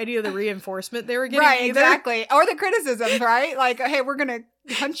care about any of the reinforcement they were getting either. Exactly. Or the criticisms, right? Like, hey, we're going to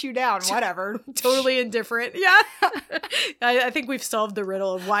hunt you down, whatever. Totally indifferent. Yeah. I think we've solved the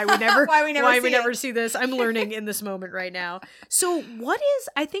riddle of why we never see this. I'm learning in this moment right now. So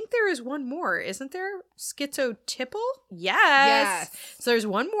I think there is one more, isn't there? Schizotypal? Yes. So there's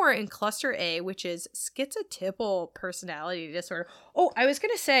one more in cluster A, which is schizotypal personality disorder. Oh, I was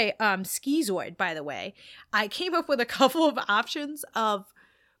going to say schizoid, by the way. I came up with a couple of options of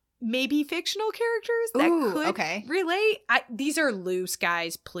maybe fictional characters that could relate. These are loose,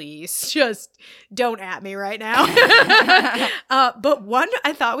 guys. Please just don't at me right now. But one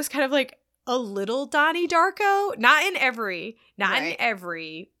I thought was kind of like a little Donnie Darko. Not in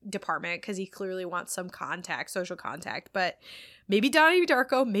every department, because he clearly wants some social contact. But maybe Donnie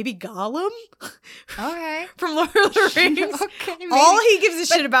Darko, maybe Gollum. Okay. From Lord of the Rings. Okay, maybe. All he gives a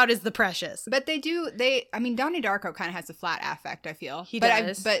shit about is the precious. But Donnie Darko kind of has a flat affect, I feel. He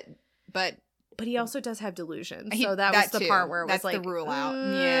does. But he also does have delusions. So that was the part where it was like, the rule out.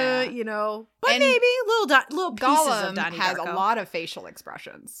 Yeah. You know. But maybe little pieces Gollum of Donnie has Darko. a lot of facial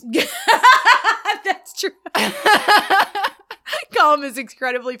expressions. That's true. Gollum is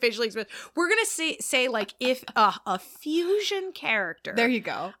incredibly facially expressive. We're going to say like if a fusion character. There you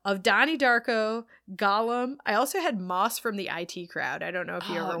go. Of Donnie Darko, Gollum. I also had Moss from the IT Crowd. I don't know if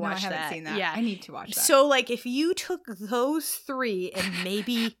you ever watched that. I haven't seen that. Yeah. I need to watch that. So like if you took those three and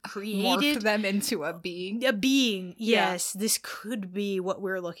maybe created morphed them into a being. Yes, this could be what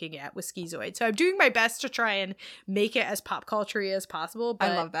we're looking at with schizoid. So I'm doing my best to try and make it as pop culture-y as possible.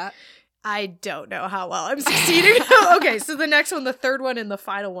 But I love that. I don't know how well I'm succeeding. Okay, so the next one, the third one, and the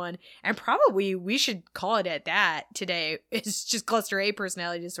final one, and probably we should call it at that today, is just cluster A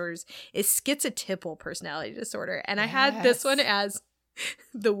personality disorders, is schizotypal personality disorder. And I had this one as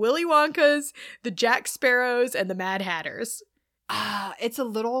the Willy Wonkas, the Jack Sparrows, and the Mad Hatters. It's a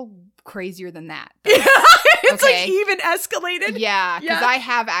little crazier than that. It's like even escalated. Yeah, because I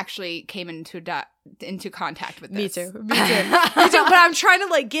have actually came into contact with this. Me too. But I'm trying to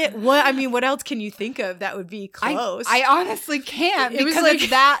like get what else can you think of that would be close? I honestly can't because was like, it's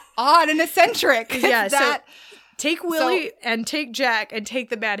that odd and eccentric. Yeah, so take Willy and take Jack and take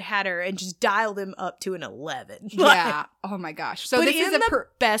the Mad Hatter and just dial them up to an 11. Yeah. Oh my gosh. So but this is the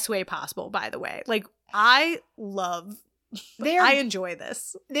best way possible, by the way. Like I enjoy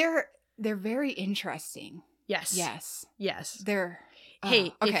this. They're very interesting. Yes. They're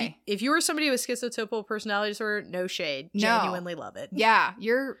hey, okay. If you were somebody with schizotypal personality disorder, no shade. Genuinely love it. Yeah,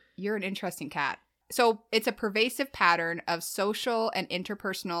 you're an interesting cat. So it's a pervasive pattern of social and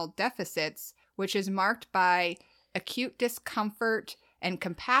interpersonal deficits, which is marked by acute discomfort and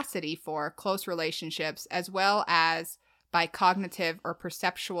capacity for close relationships, as well as by cognitive or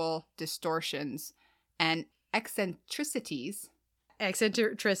perceptual distortions and eccentricities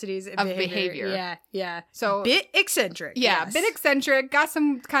of behavior. Yeah. So bit eccentric. Yeah, yes. bit eccentric, got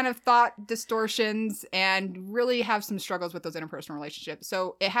some kind of thought distortions, and really have some struggles with those interpersonal relationships.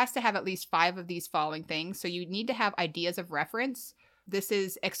 So it has to have at least 5 of these following things. So you need to have ideas of reference. This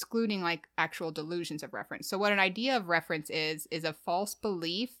is excluding like actual delusions of reference. So what an idea of reference is a false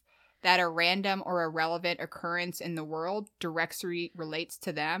belief that a random or irrelevant occurrence in the world directly relates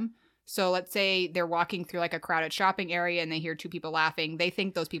to them. So let's say they're walking through like a crowded shopping area and they hear 2 people laughing. They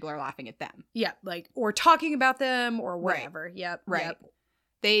think those people are laughing at them. Yeah, like, or talking about them or whatever. Right. Yep. Right. Yep.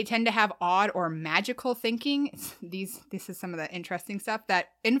 They tend to have odd or magical thinking. This is some of the interesting stuff that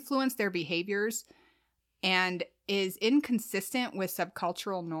influence their behaviors and is inconsistent with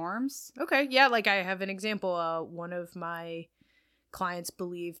subcultural norms. Okay. Yeah, like I have an example. One of my clients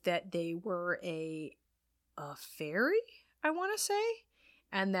believed that they were a a fairy, I want to say.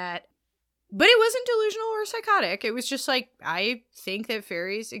 And that, but it wasn't delusional or psychotic. It was just like, I think that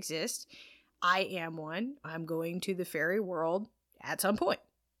fairies exist. I am one. I'm going to the fairy world at some point.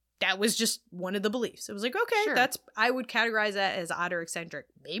 That was just one of the beliefs. It was like, okay, Sure. I would categorize that as odd or eccentric.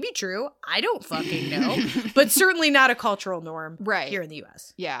 Maybe true. I don't fucking know. But certainly not a cultural norm here in the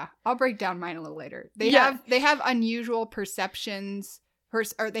US. Yeah. I'll break down mine a little later. They Yeah. have unusual perceptions,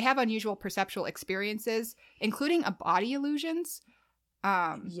 or they have unusual perceptual experiences, including body illusions.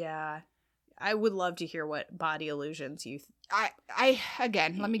 Yeah. I would love to hear what body illusions you...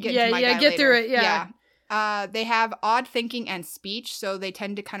 Again, let me get Yeah, to my yeah, guy get later. through it, yeah. They have odd thinking and speech, so they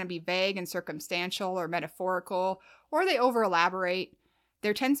tend to kind of be vague and circumstantial or metaphorical, or they over-elaborate.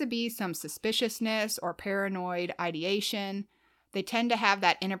 There tends to be some suspiciousness or paranoid ideation. They tend to have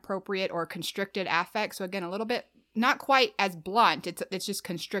that inappropriate or constricted affect, so again, a little bit, not quite as blunt, it's just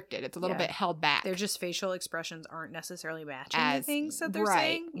constricted. It's a little bit held back. Their just facial expressions aren't necessarily matching the things that they're right,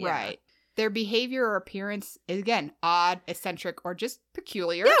 saying. Yeah. Right. Their behavior or appearance is, again, odd, eccentric, or just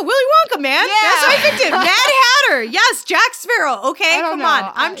peculiar. Yeah, Willy Wonka, man. Yeah. That's what I picked it. Mad Hatter. Yes, Jack Sparrow. Okay, I don't come know.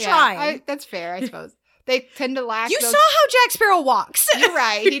 on. I'm trying. That's fair, I suppose. They tend to lack You those- saw how Jack Sparrow walks. You're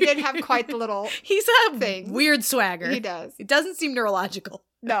right. He did have quite the little... He's a thing. weird swagger. He does. It doesn't seem neurological.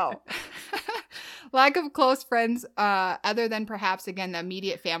 No. Lack of close friends, other than perhaps, again, the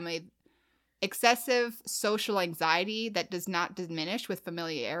immediate family. Excessive social anxiety that does not diminish with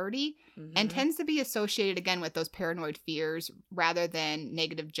familiarity and tends to be associated, again, with those paranoid fears rather than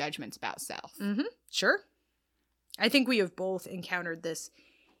negative judgments about self. Mm-hmm. Sure. I think we have both encountered this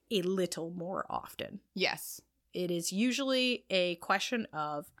a little more often. Yes. It is usually a question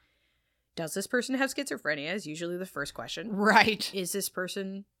of, does this person have schizophrenia? Is usually the first question. Right. Is this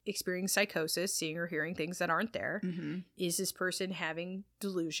person experiencing psychosis, seeing or hearing things that aren't there? Mm-hmm. Is this person having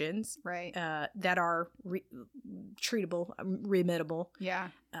delusions Right. that are treatable, remittable? Yeah.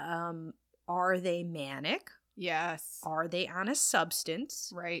 Are they manic? Yes. Are they on a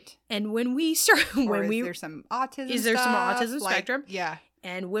substance? Right. And when we start, Or is there some autism is there some stuff? autism spectrum? Yeah.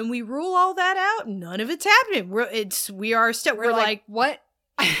 And when we rule all that out, none of it's happening. We're like, what?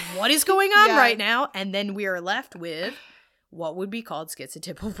 what is going on Yeah. right now? And then we are left with what would be called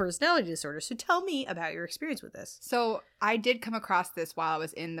schizotypal personality disorder. So tell me about your experience with this. So I did come across this while I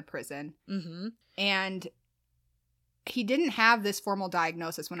was in the prison, Mm-hmm. and he didn't have this formal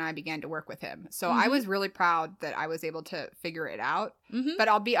diagnosis when I began to work with him. So I Mhm. was really proud that I was able to figure it out. Mm-hmm. But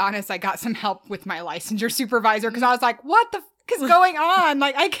I'll be honest, I got some help with my licensure supervisor because I was like, what the f- is going on?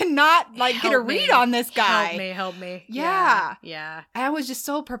 Like, I cannot get a read on this guy. Help me. Yeah. Yeah. I was just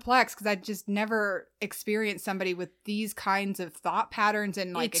so perplexed because I just never experienced somebody with these kinds of thought patterns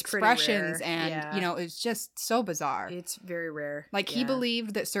and It's pretty expressions. rare. And, Yeah. it's just so bizarre. It's very rare. Like, he Yeah.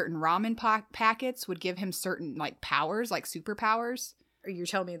 believed that certain ramen packets would give him certain, powers, like superpowers. Are you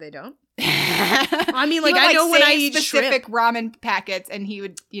telling me they don't? I mean, like, I know when I eat specific ramen packets, and he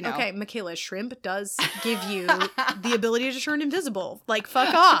would, Okay, Michaela, shrimp does give you the ability to turn invisible. Like,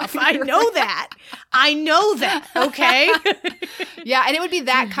 fuck off. I know that. Okay? Yeah, and it would be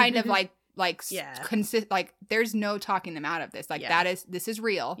that kind of there's no talking them out of this. Like, Yeah. this is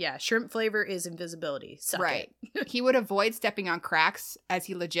real. Yeah, shrimp flavor is invisibility. Suck Right. He would avoid stepping on cracks as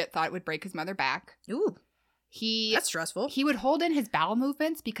he legit thought it would break his mother back. it. Ooh, He that's stressful. he would hold in his bowel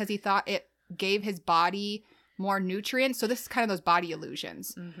movements because he thought it gave his body more nutrients. So this is kind of those body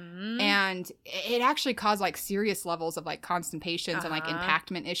illusions. Mm-hmm. And it actually caused serious levels of constipations and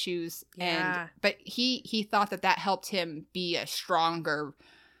impactment issues. Yeah. But he thought that helped him be a stronger,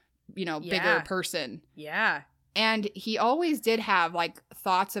 bigger person. Yeah. And he always did have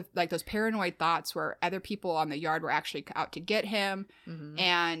thoughts of those paranoid thoughts where other people on the yard were actually out to get him. Mm-hmm.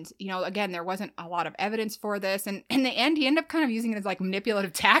 And, again, there wasn't a lot of evidence for this. And in the end, he ended up kind of using it as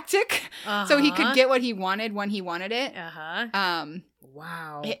manipulative tactic. So he could get what he wanted when he wanted it. Uh-huh.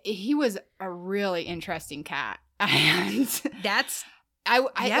 Wow. He was a really interesting cat. And That's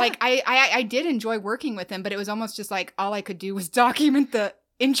I did enjoy working with him, but it was almost just all I could do was document the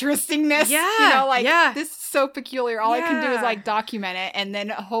interestingness. Yeah. This is so peculiar. All I can do Yeah. is document it and then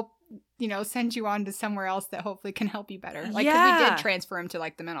hope, send you on to somewhere else that hopefully can help you better. Because we Yeah. did transfer him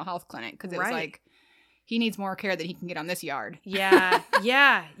to the mental health clinic because it was Right. he needs more care than he can get on this yard. Yeah.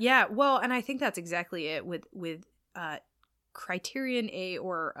 Well, and I think that's exactly it with criterion A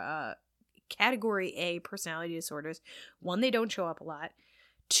or category A personality disorders. One, they don't show up a lot.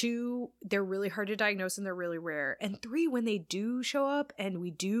 2, they're really hard to diagnose and they're really rare. And 3, when they do show up and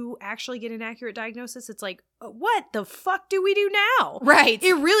we do actually get an accurate diagnosis, it's what the fuck do we do now? Right.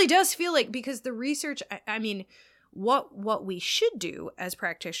 It really does feel like, because the research, I mean, what we should do as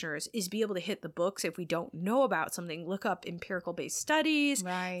practitioners is be able to hit the books if we don't know about something, look up empirical based studies,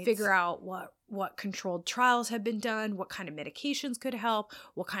 Right. figure out what controlled trials have been done, what kind of medications could help,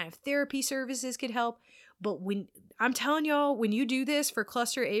 what kind of therapy services could help. But when I'm telling y'all, when you do this for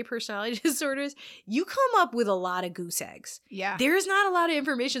cluster A personality disorders, you come up with a lot of goose eggs. Yeah. There's not a lot of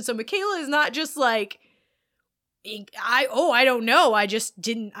information. So Michaela is not just like, I don't know. I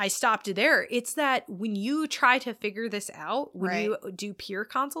stopped there. It's that when you try to figure this out, when you do peer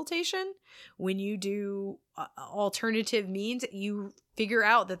consultation, when you do alternative means, you figure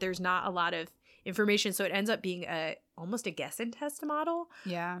out that there's not a lot of information. So it ends up being almost a guess and test model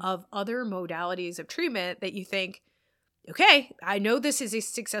of other modalities of treatment that you think, okay, I know this is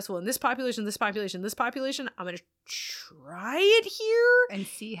successful in this population, this population, this population. I'm going to try it here and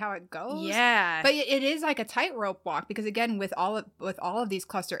see how it goes. Yeah. But it is like a tightrope walk because, again, with all of these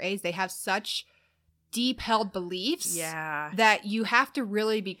cluster A's, they have such deep held beliefs that you have to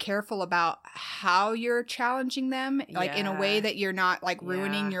really be careful about how you're challenging them, like in a way that you're not like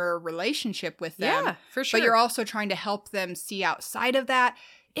ruining your relationship with them. Yeah, for sure. But you're also trying to help them see outside of that.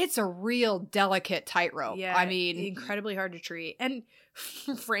 It's a real delicate tightrope. Yeah, I mean, incredibly hard to treat. And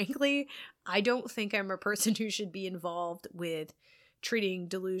frankly, I don't think I'm a person who should be involved with treating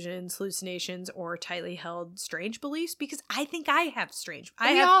delusions, hallucinations, or tightly held strange beliefs because I think I have strange.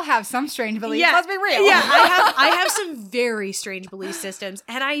 We all have some strange beliefs. Yeah, let's be real. Yeah, I have some very strange belief systems,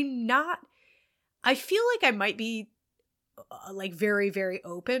 and I feel like I might be like very, very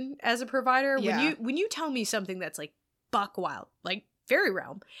open as a provider. Yeah. When you tell me something that's like buck wild, like fairy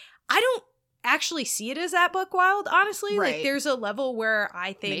realm, I don't actually see it as that buck wild, honestly. Right. Like there's a level where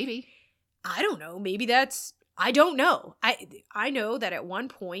I think Maybe. I don't know, maybe that's I don't know. I know that at one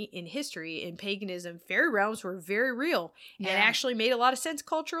point in history in paganism, fairy realms were very real and actually made a lot of sense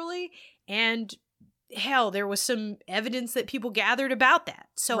culturally, and hell, there was some evidence that people gathered about that.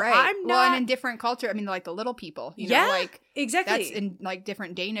 So I'm not. Well, and in different culture, I mean, like the little people, you know, like exactly. That's in like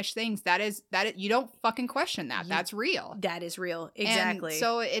different Danish things. That is you don't fucking question that. That's real. That is real. Exactly. And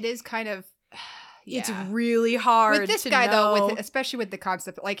so it is kind of. Yeah. It's really hard with this to guy know. though, especially with the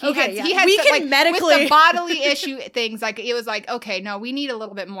concept, like he Okay, had we some, can like, medically with the bodily issue things. Like it was like, okay, no, we need a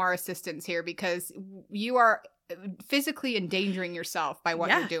little bit more assistance here because you are physically endangering yourself by what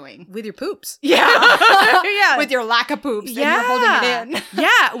you're doing with your poops. Yeah, with your lack of poops. And you're holding it in.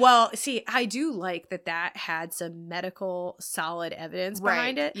 Yeah. Well, see, I do like that had some medical solid evidence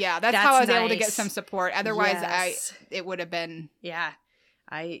behind it. Yeah, that's how I was able to get some support. Otherwise, it would have been. Yeah.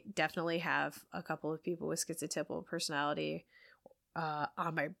 I definitely have a couple of people with schizotypal personality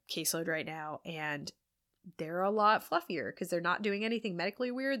on my caseload right now, and they're a lot fluffier because they're not doing anything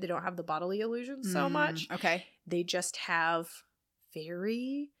medically weird. They don't have the bodily illusions so much. Okay. They just have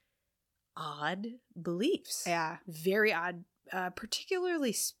very odd beliefs. Yeah. Very odd,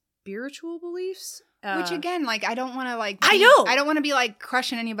 particularly spiritual beliefs. Which again, like I don't want to like. I know. I don't want to be like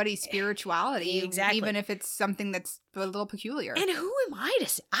crushing anybody's spirituality. Exactly. Even if it's something that's a little peculiar. And who am I to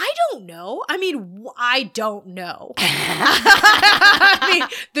say? I don't know. I mean, I don't know. I mean,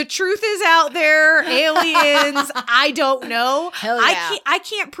 the truth is out there. Aliens. I don't know. Hell yeah. I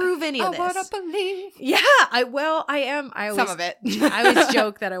can't prove any of this. I want to believe. Yeah. I am. I always, some of it. I always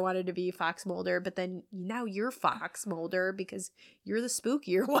joke that I wanted to be Fox Mulder, but then now you're Fox Mulder because you're the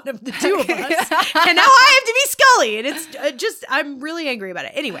spookier one of the two of us. And now I have to be Scully, and it's just I'm really angry about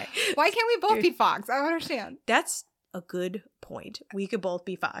it. Anyway, why can't we both be Fox? I don't understand. That's a good point. We could both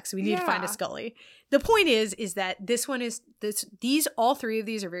be Fox. We need to find a Scully. The point is that this one is these all three of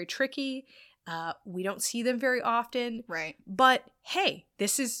these are very tricky. We don't see them very often, right? But hey,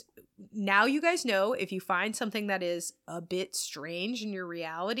 this is now you guys know if you find something that is a bit strange in your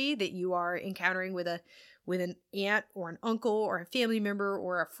reality that you are encountering with an aunt or an uncle or a family member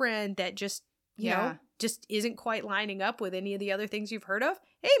or a friend that just you know, just isn't quite lining up with any of the other things you've heard of.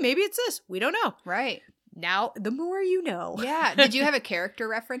 Hey, maybe it's this. We don't know. Right. Now, the more you know. Yeah. Did you have a character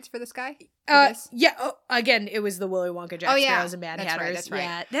reference for this guy? Yeah. Oh, again, it was the Willy Wonka, Jack Sparrows, and Mad Hatters. That's right.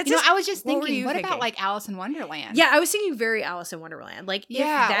 Yeah. That's I was just thinking, what thinking? about like Alice in Wonderland? Yeah, I was thinking very Alice in Wonderland. Like,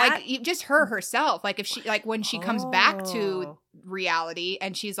 like just her herself. Like if she, like when she comes back to reality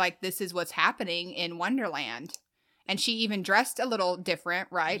and she's like, this is what's happening in Wonderland. And she even dressed a little different,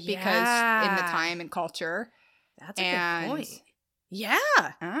 right? Yeah. Because in the time and culture. That's a good point. Yeah.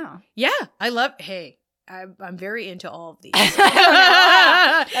 Oh. Yeah. I love, hey, I'm very into all of these. That's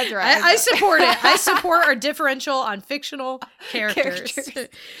right. I support it. I support our differential on fictional characters.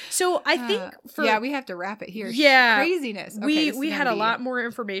 So I think we have to wrap it here. Yeah, craziness. Okay, we had a lot more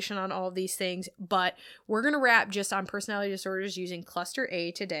information on all of these things, but we're gonna wrap just on personality disorders using cluster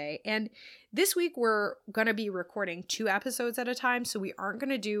A today. And this week we're gonna be recording 2 episodes at a time, so we aren't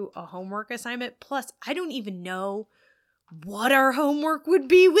gonna do a homework assignment. Plus, I don't even know what our homework would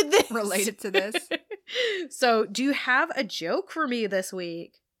be with this related to this. So, do you have a joke for me this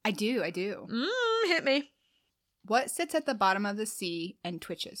week? I do. Hit me. What sits at the bottom of the sea and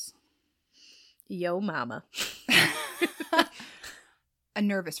twitches? Yo mama. A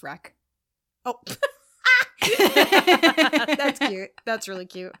nervous wreck. Oh. That's cute. That's really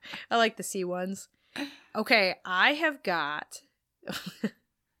cute. I like the sea ones. Okay, I have got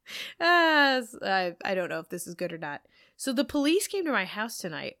I don't know if this is good or not. So the police came to my house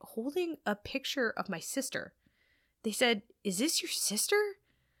tonight holding a picture of my sister. They said, "Is this your sister?"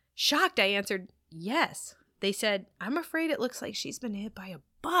 Shocked, I answered, "Yes." They said, "I'm afraid it looks like she's been hit by a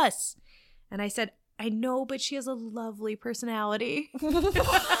bus." And I said, "I know, but she has a lovely personality." What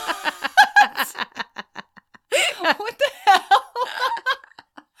the hell?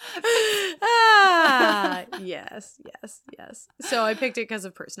 Yes. So I picked it because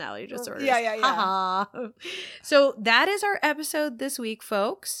of personality disorders. Yeah. So that is our episode this week,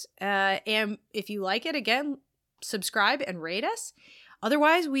 folks. And if you like it, again, subscribe and rate us.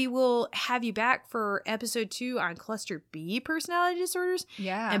 Otherwise, we will have you back for episode 2 on cluster B personality disorders.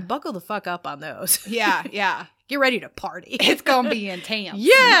 Yeah. And buckle the fuck up on those. Yeah. Get ready to party. It's going to be intense.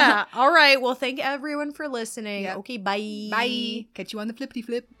 Yeah. All right. Well, thank everyone for listening. Yep. Okay, bye. Bye. Catch you on the flippity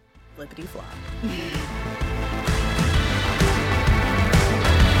flip. Flippity flop.